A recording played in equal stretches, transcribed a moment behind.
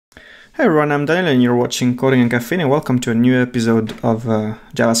Hey everyone, I'm Daniel and you're watching Coding and Caffeine, and welcome to a new episode of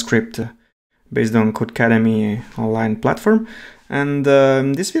JavaScript based on CodeCademy online platform. And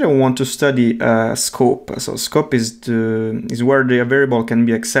this video I want to study scope. So scope is where the variable can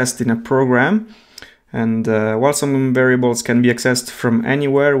be accessed in a program. And while some variables can be accessed from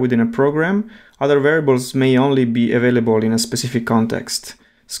anywhere within a program, other variables may only be available in a specific context.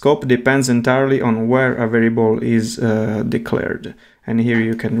 Scope depends entirely on where a variable is declared. And here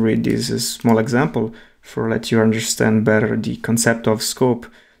you can read this small example for let you understand better the concept of scope.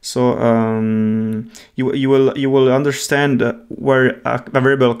 So you will understand where a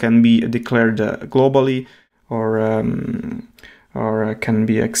variable can be declared globally or can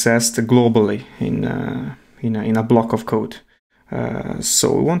be accessed globally in a block of code.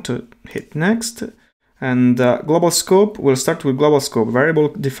 So we want to hit next. And global scope, we'll start with global scope. Variable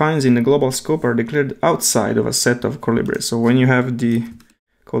defined in the global scope are declared outside of a set of curly braces. So when you have the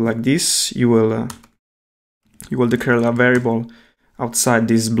code like this, you will declare a variable outside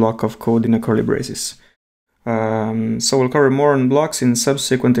this block of code in a curly braces. So we'll cover more on blocks in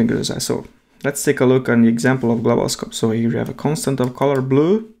subsequent exercises. So let's take a look on the example of global scope. So here you have a constant of color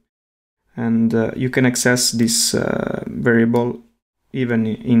blue, and you can access this variable even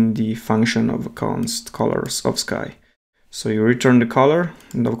in the function of const colors of sky. So you return the color,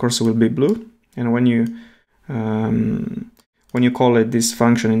 and of course it will be blue. And when you call it this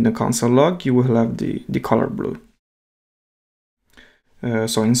function in the console log, you will have the color blue.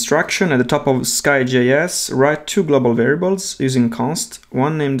 So instruction at the top of sky.js, write two global variables using const,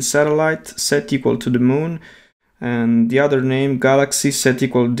 one named satellite set equal to the moon, and the other named galaxy set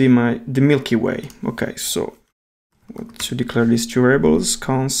equal to the Milky Way. Okay, so to declare these two variables,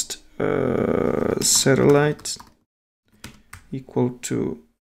 const satellite equal to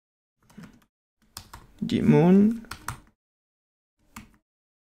the moon,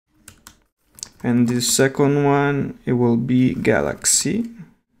 and the second one, it will be galaxy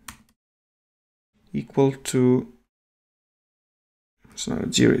equal to, so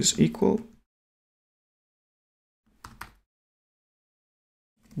 0 is equal,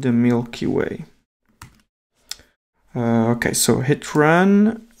 the Milky Way. Okay, so hit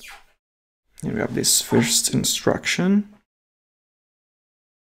run. Here we have this first instruction.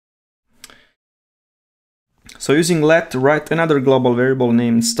 So using let, write another global variable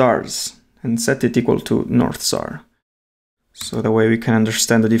named stars and set it equal to North Star. So that way we can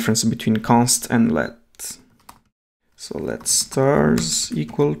understand the difference between const and let. So let stars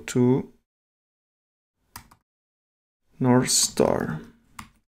equal to North Star.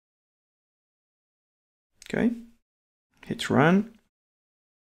 Okay. Hit run.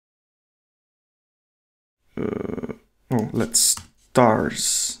 Let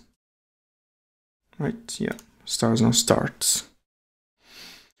stars. Right, yeah, stars now starts.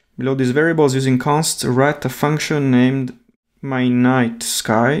 Below these variables using const, write a function named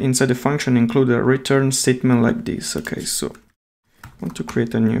myNightSky. Inside the function include a return statement like this. Okay, so I want to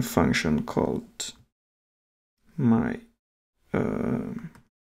create a new function called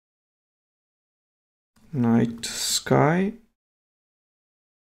myNightSky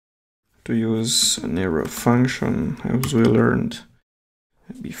to use an arrow function as we learned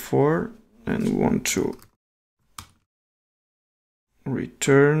before, and we want to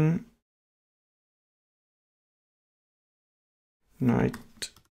return night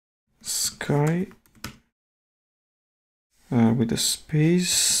sky with a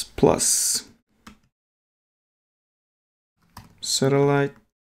space plus satellite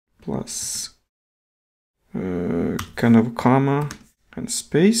plus kind of comma and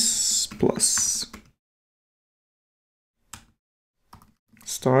space plus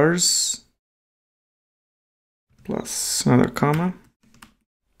stars plus another comma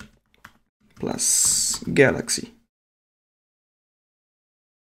plus galaxy.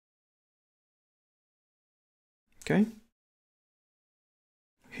 Okay,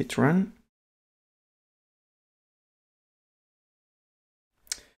 hit run.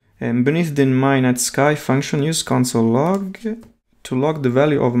 And beneath the myNightSky function, use console log to log the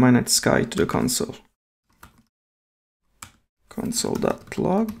value of myNightSky to the console.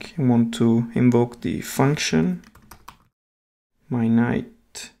 Console.log. You want to invoke the function myNightSky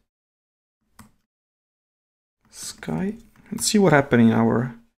and see what happened in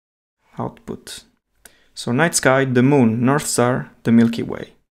our output. So night sky, the moon, North Star, the Milky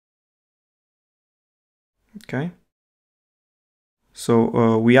Way. Okay.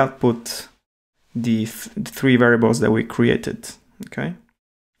 So we output the three variables that we created. Okay.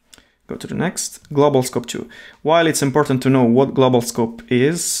 Go to the next. Global scope 2. While it's important to know what global scope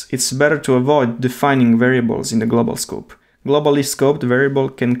is, it's better to avoid defining variables in the global scope. Globally scoped variable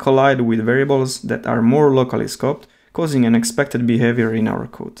can collide with variables that are more locally scoped, causing unexpected behavior in our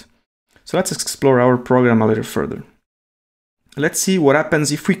code. So let's explore our program a little further. Let's see what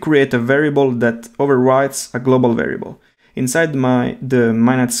happens if we create a variable that overrides a global variable. Inside the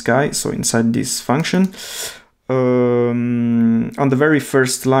my.NET so inside this function, on the very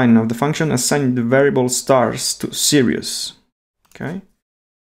first line of the function, assign the variable stars to serious. Okay,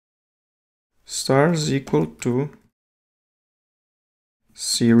 stars equal to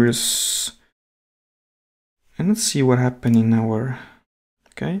serious, and let's see what happened in our.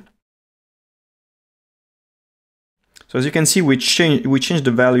 Okay, so as you can see, we changed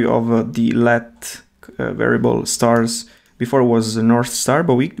the value of the let variable stars. Before it was North Star,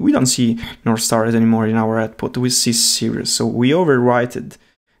 but we don't see North Stars anymore in our output. We see serious. So we overwritten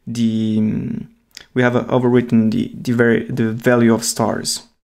the value of stars.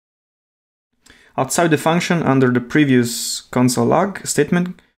 Outside the function, under the previous console log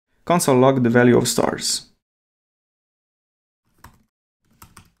statement, console log the value of stars.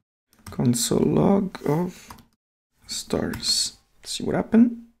 Console log of stars. Let's see what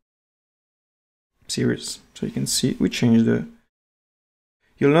happened. Serious. So you can see we changed the.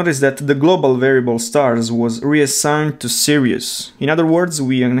 You'll notice that the global variable stars was reassigned to serious. In other words,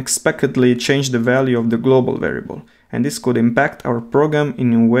 we unexpectedly changed the value of the global variable, and this could impact our program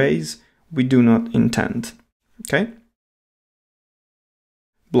in ways we do not intend. Okay?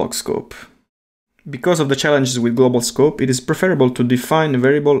 Block scope. Because of the challenges with global scope, it is preferable to define a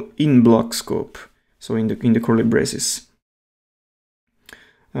variable in block scope, so in the curly braces.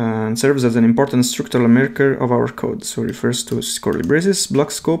 And serves as an important structural marker of our code, so refers to curly braces.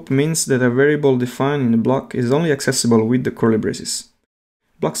 Block scope means that a variable defined in a block is only accessible with the curly braces.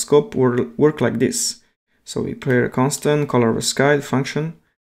 Block scope work like this. So we declare a constant color of a sky function.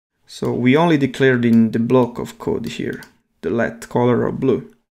 So we only declared in the block of code here the let color of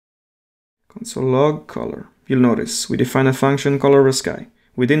blue. Console log color. You'll notice we define a function color of a sky.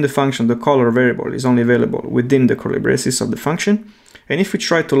 Within the function, the color variable is only available within the curly braces of the function. And if we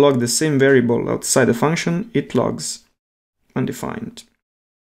try to log the same variable outside the function, it logs undefined.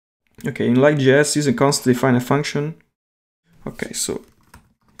 Okay, in like.js, using const to define a function. Okay, so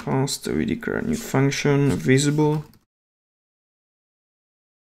const, we declare a new function, visible,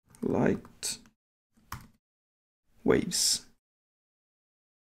 light, waves.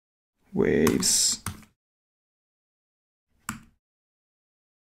 Waves.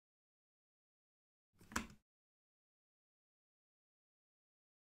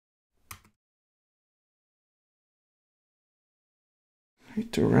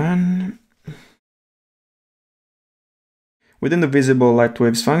 Hit to run. Within the visible light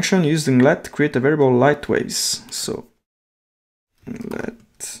waves function, using let create a variable light waves. So let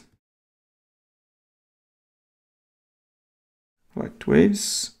light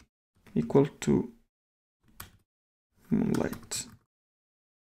waves equal to moonlight.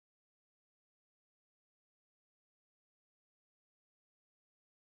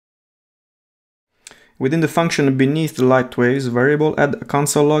 Within the function beneath the light waves variable, add a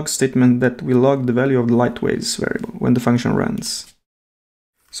console log statement that will log the value of the light waves variable when the function runs.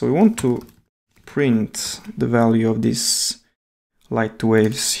 So we want to print the value of these light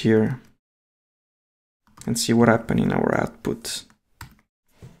waves here and see what happened in our output.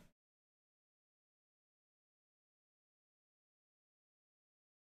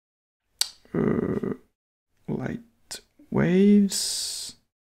 Light waves.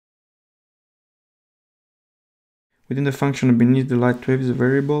 Within the function beneath the light waves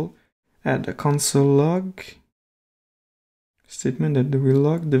variable, add a console log statement that will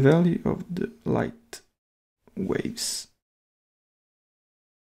log the value of the light waves.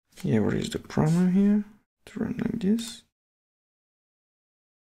 Yeah, where is the program here? To run like this.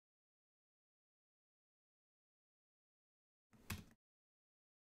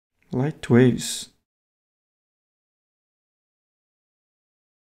 Light waves.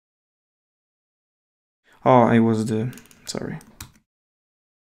 Oh, I was sorry.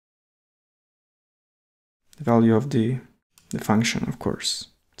 The value of the function, of course.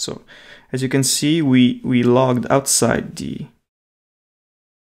 So, as you can see, we logged outside the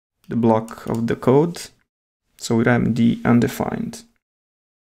block of the code, so we have the undefined.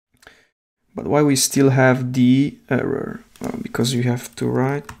 But why we still have the error? Well, because you have to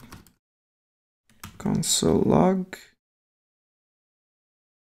write console log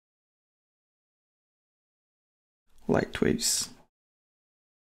light waves.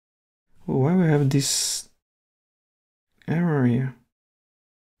 Well, why we have this error here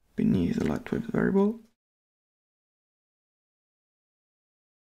beneath the light waves variable?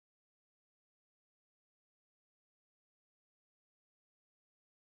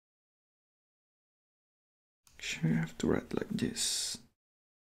 You have to write like this.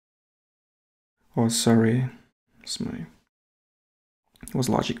 Oh, sorry, it was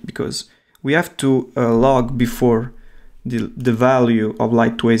logic, because we have to log before the value of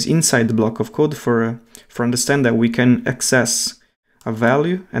light waves inside the block of code for understand that we can access a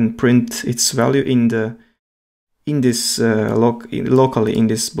value and print its value locally in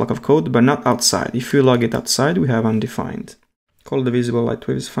this block of code, but not outside. If you log it outside, we have undefined. Call the visible light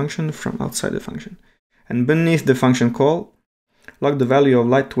waves function from outside the function. And beneath the function call, log the value of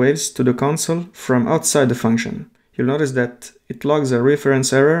light waves to the console from outside the function. You'll notice that it logs a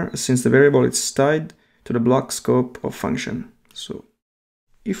reference error since the variable is tied to the block scope of function. So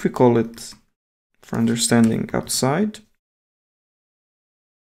if we call it, for understanding, outside,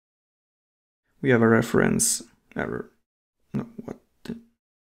 we have a reference error. No, what?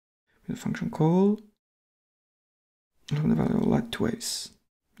 The function call, log the value of light waves.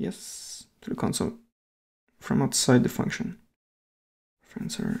 Yes, to the console from outside the function.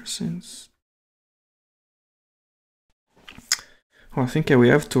 Reference error since. Oh, I think we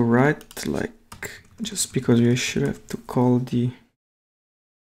have to write like, just because we should have to call the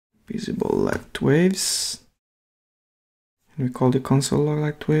visible light waves, and we call the console log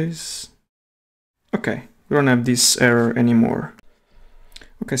light waves. Okay, we don't have this error anymore.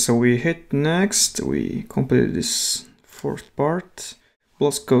 Okay, so we hit next. We completed this fourth part.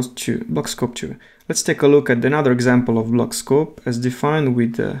 Block scope 2. Let's take a look at another example of block scope as defined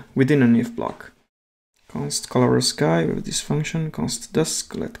within an if block. Const color sky with this function. Const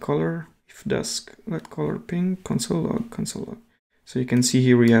dusk let color. If dusk let color pink. Console log. So you can see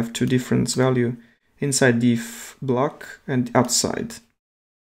here we have two different values inside the if block and outside.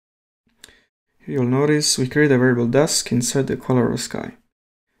 Here you'll notice we create a variable dusk inside the color sky.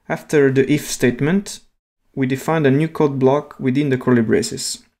 After the if statement, we define a new code block within the curly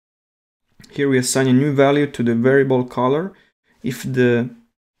braces. Here we assign a new value to the variable color if the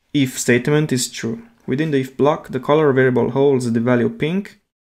if statement is true. Within the if block, the color variable holds the value pink.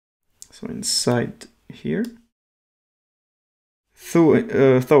 So inside here. So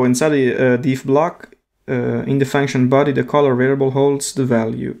inside the if block, in the function body, the color variable holds the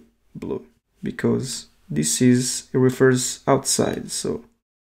value blue, because it refers outside, so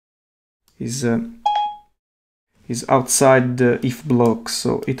is outside the if block,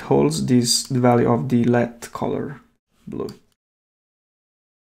 so it holds the value of the let color blue.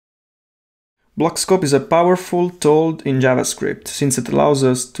 Block scope is a powerful tool in JavaScript, since it allows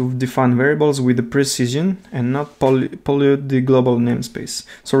us to define variables with precision and not pollute the global namespace.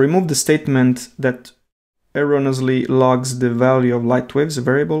 So remove the statement that erroneously logs the value of light waves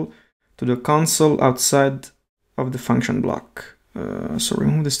variable to the console outside of the function block. So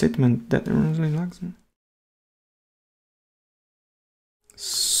remove the statement that erroneously logs them.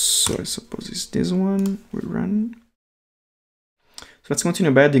 So I suppose it's this one. We run. So let's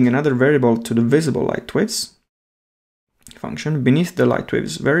continue by adding another variable to the visible light waves function beneath the light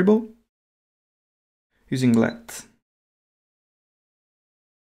waves variable using let.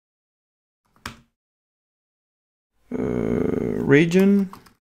 Region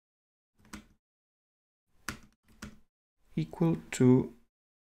equal to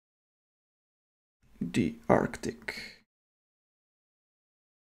the Arctic.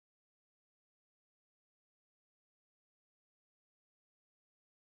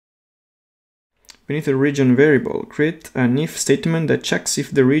 Beneath the region variable, create an if statement that checks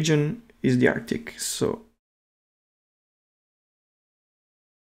if the region is the Arctic. So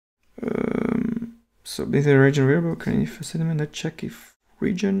beneath the region variable, create an if statement that checks if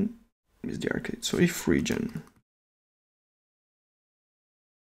region is the Arctic. So if region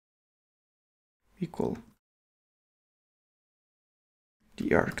equal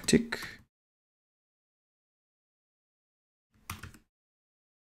the Arctic,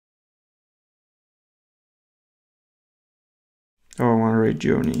 or one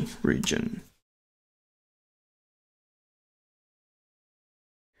region.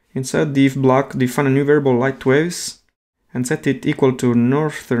 Inside the if block, define a new variable light waves and set it equal to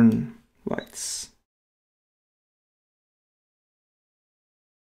northern lights.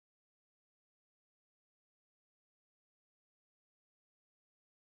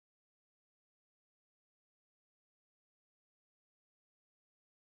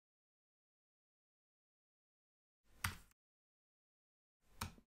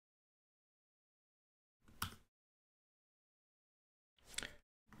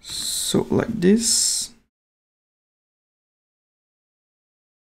 So like this.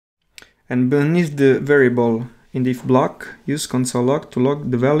 And beneath the variable in the if block, use console log to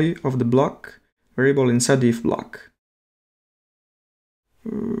log the value of the block variable inside the if block.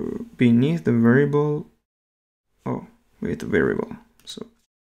 Beneath the variable with a variable. So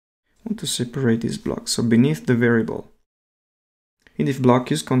I want to separate this block. So beneath the variable, in if block,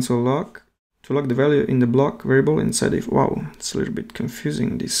 use console log to log the value in the block variable inside if. Wow, it's a little bit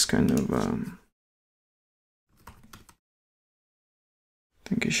confusing, this kind of I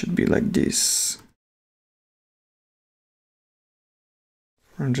think it should be like this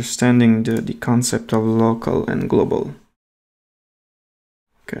for understanding the concept of local and global.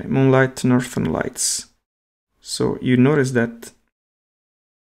 Okay, moonlight, northern lights. So you notice that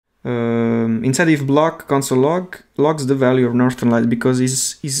inside if block, console log logs the value of northern light because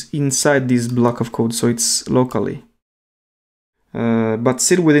it's inside this block of code, so it's locally. But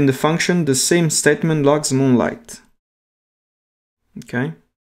still within the function, the same statement logs moonlight. Okay,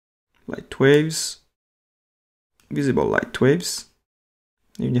 light waves, visible light waves.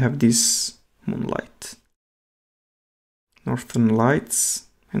 You have this moonlight, northern lights,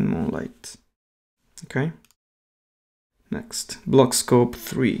 and moonlight. Okay. Next, block scope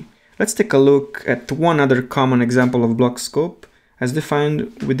 3. Let's take a look at one other common example of block scope as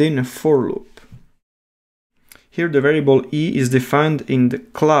defined within a for loop. Here the variable e is defined in the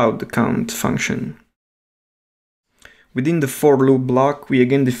cloud count function. Within the for loop block, we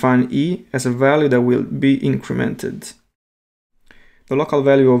again define e as a value that will be incremented. The local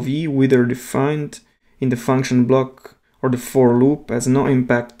value of e, whether defined in the function block or the for loop, has no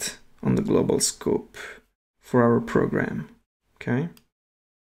impact on the global scope for our program. Okay.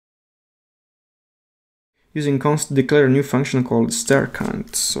 Using const declare a new function called star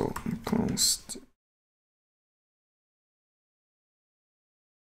count. So const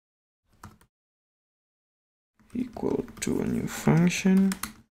equal to a new function.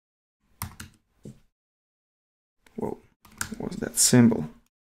 Whoa, what was that symbol?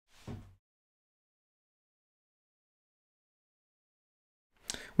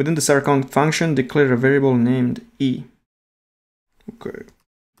 Within the star count function, declare a variable named e. Okay.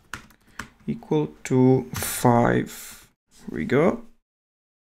 Equal to 5. Here we go.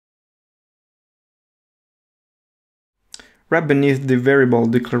 Right beneath the variable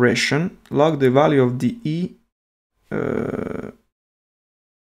declaration, log the value of the e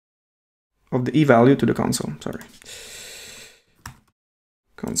value to the console. Sorry.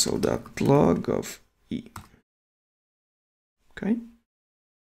 Console.log of e. Okay.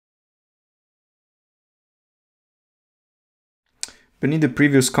 Beneath the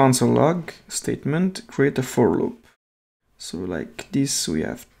previous console log statement, create a for loop. So like this, we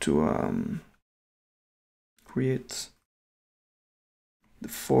have to create the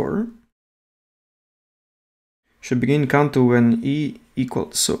for. Should begin count to when e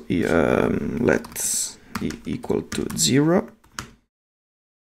equals, so let e equal to 0.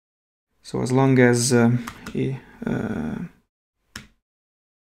 So as long as e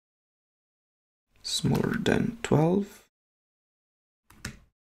smaller than 12.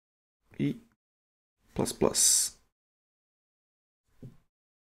 E plus plus.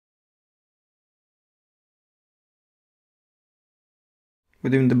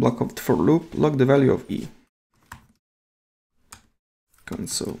 Within the block of the for loop, log the value of e.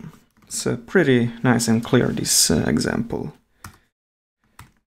 Console. It's pretty nice and clear, this example.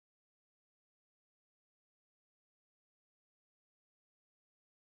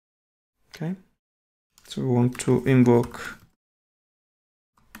 Okay, so we want to invoke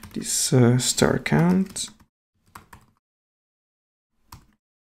this star count.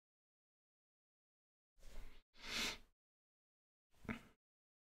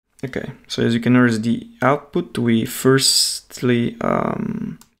 Okay, so as you can notice the output, we firstly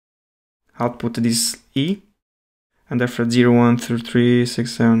output this e, and after 0, 1, 2, 3,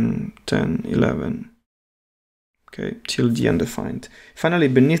 6, 7, 10, 11. Okay, till the undefined. Finally,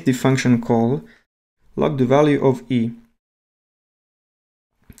 beneath the function call, log the value of e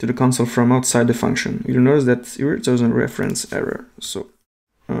to the console from outside the function. You'll notice that here there's a reference error. So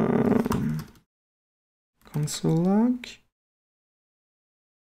console log.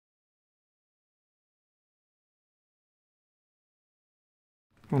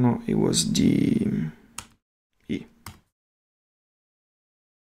 Oh no, it was the e.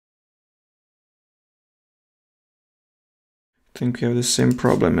 I think we have the same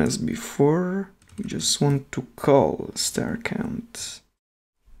problem as before. We just want to call star count.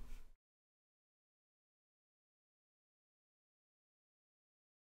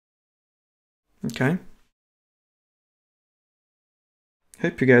 Okay.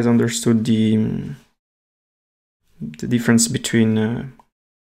 Hope you guys understood the difference between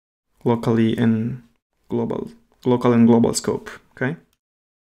locally and global, local and global scope. Okay.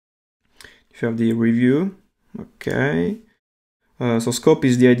 If you have the review, okay. So scope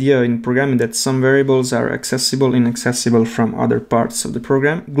is the idea in programming that some variables are accessible, inaccessible from other parts of the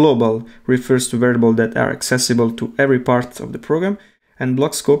program. Global refers to variables that are accessible to every part of the program. And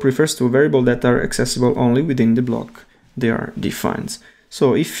block scope refers to variables that are accessible only within the block they are defined.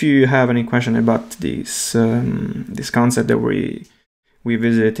 So if you have any question about this concept that we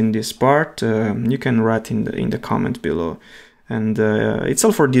visit in this part, you can write in the comment below. And it's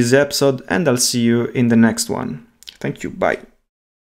all for this episode, and I'll see you in the next one. Thank you. Bye.